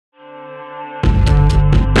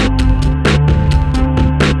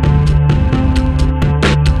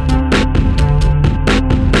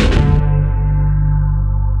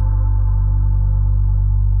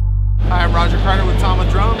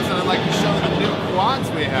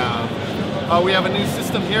else we have? We have a new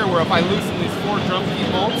system here where if I loosen these 4 drum key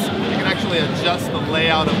bolts, you can actually adjust the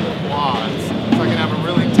layout of the quads. So I can have a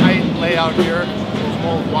really tight layout here,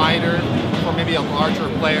 more wider, or maybe a larger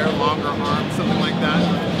player, longer arms, something like that.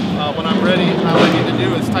 When I'm ready, all I need to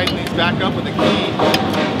do is tighten these back up with a key.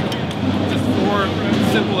 Just 4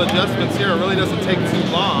 simple adjustments here. It really doesn't take too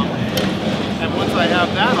long. And once I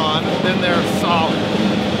have that on, then they're solid.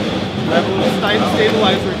 I have a little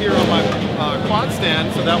stabilizer here on my quad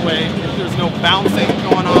stand, so that way there's no bouncing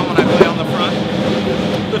going on when I play on the front.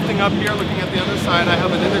 Lifting up here, looking at the other side, I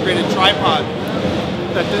have an integrated tripod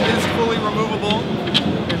that is fully removable.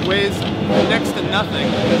 It weighs next to nothing,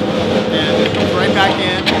 and it goes right back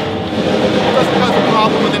in. It doesn't cause a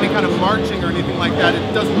problem with any kind of marching or anything like that. It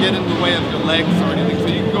doesn't get in the way of your legs or anything,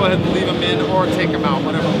 so you can go ahead and leave them in or take them out,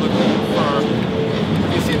 whatever look you prefer.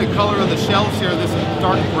 You see the color of the shells here. This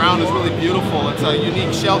dark brown is really beautiful. It's a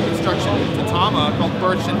unique shell construction to Tama called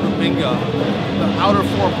birch and babinga. The outer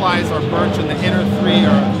 4 plies are birch and the inner 3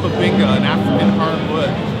 are babinga, an African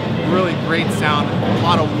hardwood. Really great sound, a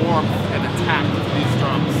lot of warmth and attack to these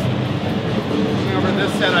drums. Over in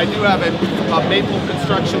this set, I do have a maple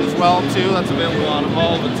construction as well too. That's available on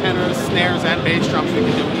all the tenors, snares, and bass drums. We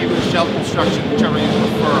can do either shell construction, whichever you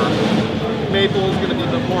prefer. Maple is going to be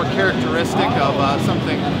the more characteristic of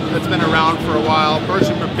something that's been around for a while. Birch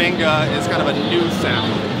and babinga is kind of a new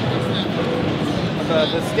sound.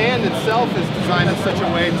 The stand itself is designed in such a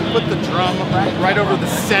way to put the drum right over the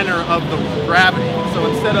center of the gravity. So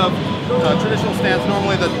instead of traditional stands,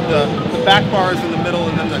 normally the back bar is in the middle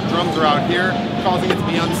and then the drums are out here, causing it to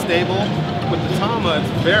be unstable. With the Tama,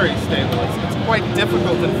 it's very stable. It's quite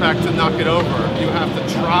difficult, in fact, to knock it over. You have to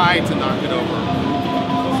try to knock it over.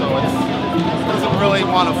 So it doesn't really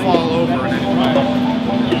want to fall over in any way.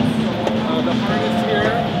 The harness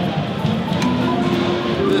here.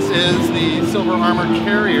 This is the Silver Armor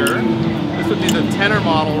Carrier. This would be the tenor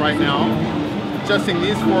model right now. Adjusting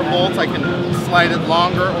these 4 bolts, I can slide it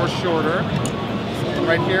longer or shorter. So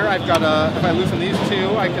right here, I've got if I loosen these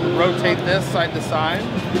 2, I can rotate this side to side.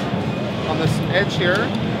 On this edge here,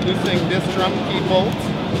 loosening this drum key bolt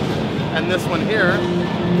and this one here.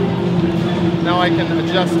 Now I can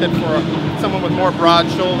adjust it for someone with more broad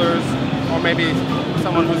shoulders, or maybe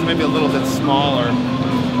someone who's maybe a little bit smaller.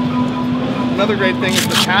 Another great thing is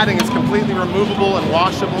the padding is completely removable and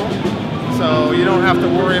washable, so you don't have to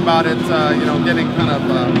worry about it, getting kind of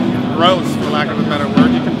gross, for lack of a better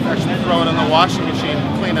word. You can actually throw it in the washing machine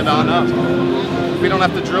and clean it on up. We don't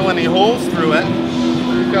have to drill any holes through it,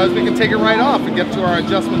 because we can take it right off and get to our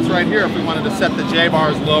adjustments right here if we wanted to set the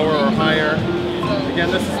J-bars lower or higher. Again,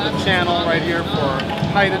 this is the channel right here for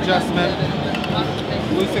height adjustment.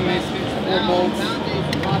 Loosening these 4 bolts.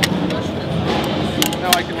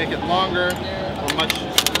 Now I can make it longer or much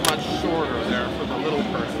shorter there for the little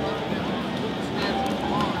person.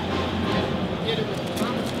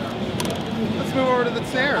 Let's move over to the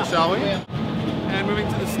snare, shall we? And moving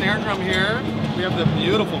to the snare drum here, we have the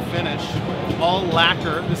beautiful finish, all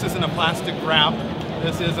lacquer. This isn't a plastic wrap.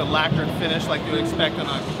 This is a lacquered finish like you would expect on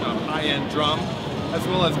a high-end drum, as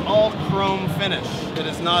well as all chrome finish. It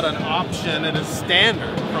is not an option, it is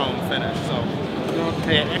standard chrome finish, so you don't have to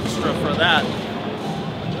pay extra for that.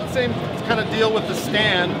 Same kind of deal with the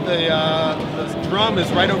stand. The drum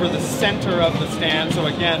is right over the center of the stand, so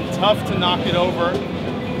again, tough to knock it over.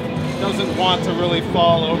 Doesn't want to really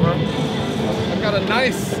fall over. I've got a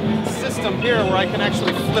nice system here where I can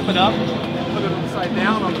actually flip it up, put it upside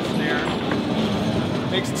down on the snare.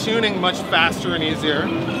 Makes tuning much faster and easier.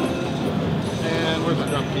 And where's the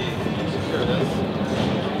drum key? Here it is.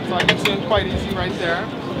 So I can tune quite easy right there.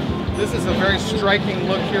 This is a very striking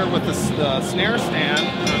look here with the snare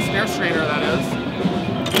stand, the snare strainer that is.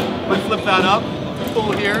 If I flip that up,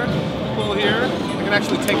 pull here, I can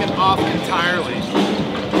actually take it off entirely.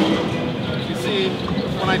 You see,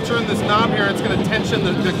 when I turn this knob here, it's going to tension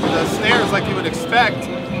the snares like you would expect.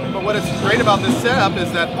 But what is great about this setup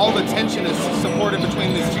is that all the tension is supported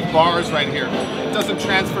between these 2 bars right here. It doesn't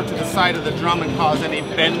transfer to the side of the drum and cause any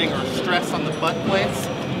bending or stress on the butt plates.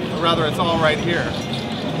 But rather, it's all right here.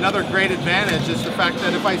 Another great advantage is the fact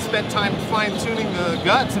that if I spent time fine-tuning the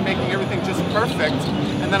guts and making everything just perfect,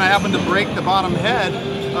 and then I happen to break the bottom head,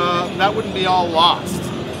 that wouldn't be all lost.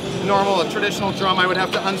 A traditional drum, I would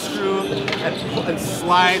have to unscrew and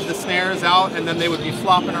slide the snares out, and then they would be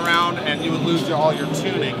flopping around and you would lose all your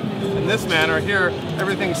tuning. In this manner here,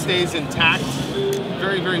 everything stays intact.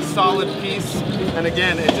 Very, very solid piece, and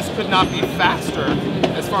again, it just could not be faster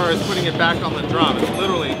as far as putting it back on the drum. It's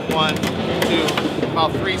literally 1, 2,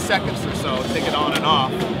 about 3 seconds or so, take it on and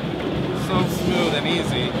off. So smooth and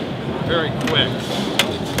easy, very quick.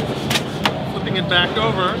 Flipping it back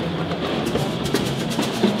over,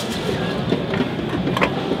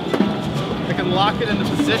 I can lock it into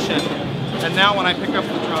position, and now when I pick up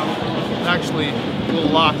the drum, it actually will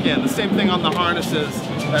lock in. The same thing on the harnesses,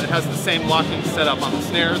 that it has the same locking setup on the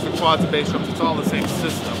snares, the quads, the bass drums, it's all the same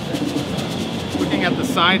system. Looking at the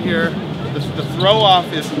side here, the throw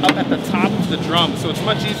off is up at the top of the drum, so it's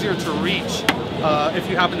much easier to reach if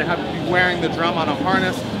you happen to be wearing the drum on a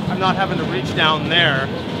harness. I'm not having to reach down there.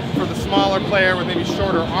 For the smaller player with maybe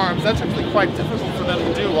shorter arms, that's actually quite difficult for them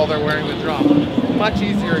to do while they're wearing the drum. Much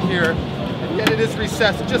easier here, and yet it is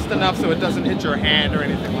recessed just enough so it doesn't hit your hand or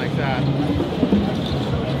anything like that.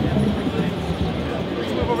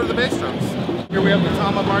 Let's move over to the bass drums. Here we have the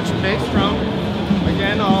Tama Marching Bass Drum.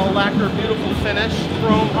 Again, all lacquer, beautiful finish,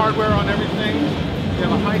 chrome hardware on everything. We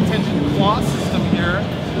have a high tension claw system here,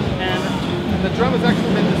 and the drum has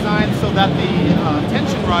actually been designed so that the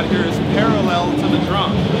tension rod here is parallel to the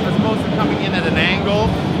drum, as opposed to coming in at an angle,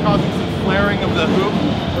 causing some flaring of the hoop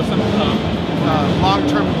or some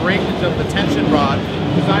long-term breakage of the tension rod.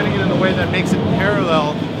 Designing it in a way that makes it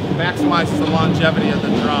parallel maximizes the longevity of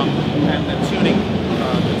the drum and the tuning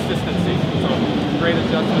consistency. So great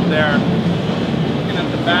adjustment there. Looking at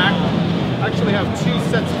the back, I actually have two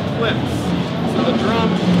sets of clips. So the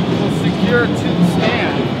drum will secure to the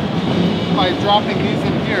stand by dropping these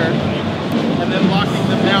in here and then locking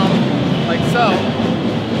them down like so.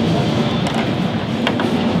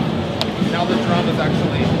 Now the drum is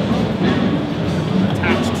actually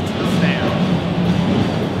attached to the stand.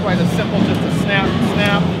 Quite a simple, just a snap,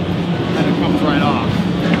 snap, and it comes right off.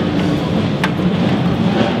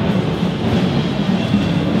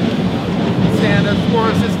 The stand, of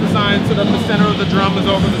course, is designed so that the center of the drum is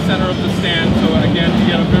over the center of the stand. So again, you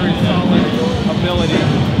get a very solid ability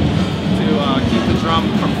to keep the drum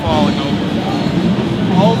from falling over.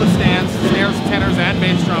 All the stands, snares, tenors, and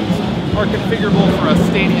bass drums are configurable for a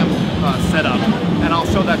stadium setup, and I'll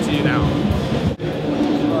show that to you now.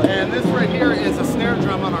 And this right here is a snare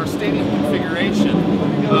drum on our stadium configuration.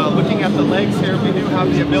 Looking at the legs here, we do have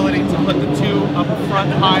the ability to put the two up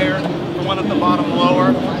front higher, the one at the bottom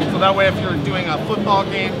lower, so that way if you're doing a football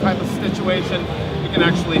game type of situation, you can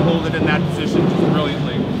actually hold it in that position just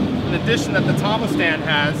brilliantly. In addition, that the Tama stand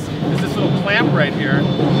has is this little clamp right here.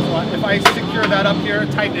 So if I secure that up here,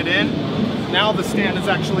 tighten it in, now the stand is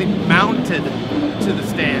actually mounted to the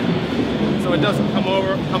stand. So it doesn't come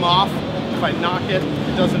off. If I knock it,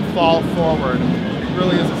 it doesn't fall forward. It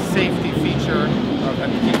really is a safety feature that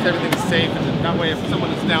keeps everything safe, and that way if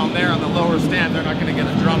someone is down there on the lower stand, they're not going to get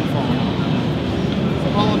a drum falling on them.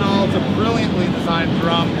 So all in all, it's a brilliantly designed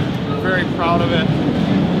drum. We're very proud of it,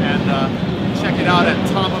 and check it out at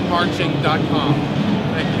tamamarching.com.